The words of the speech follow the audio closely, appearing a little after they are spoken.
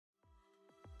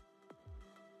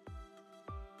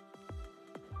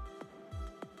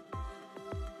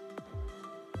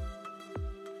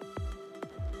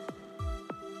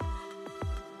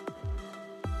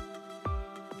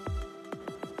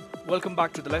Welcome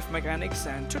back to the Life Mechanics,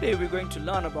 and today we're going to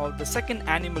learn about the second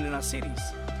animal in our series.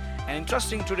 And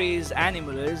interesting, today's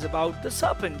animal is about the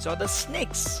serpents or the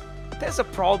snakes. There's a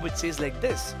proverb which says like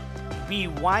this: be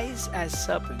wise as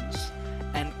serpents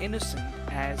and innocent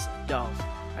as dove.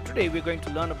 And today we're going to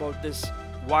learn about this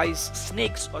wise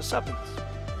snakes or serpents.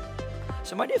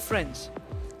 So my dear friends,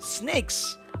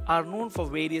 snakes are known for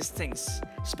various things,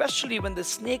 especially when the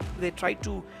snake they try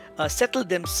to settle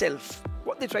themselves.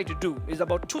 What they try to do is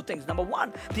about two things. Number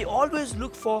one, they always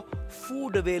look for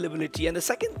food availability, and the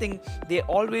second thing, they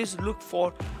always look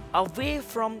for away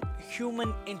from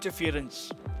human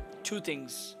interference. Two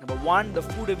things. Number one, the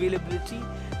food availability.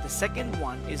 The second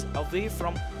one is away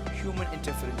from human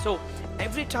interference. So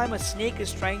every time a snake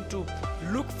is trying to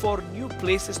look for new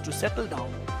places to settle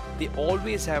down, they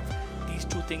always have these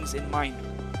two things in mind.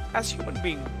 As human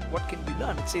beings, what can we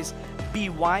learn? It says, be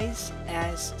wise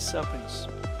as serpents.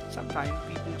 Sometimes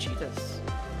people cheat us.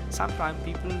 Sometimes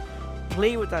people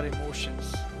play with our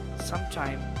emotions.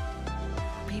 Sometimes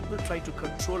people try to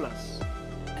control us.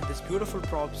 And this beautiful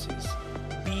proverb says,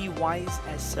 be wise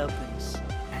as serpents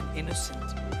and innocent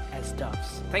as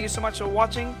doves. Thank you so much for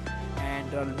watching,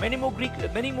 and many more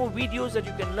videos that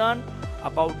you can learn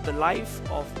about the life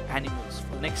of animals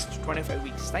for the next 25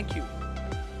 weeks. Thank you.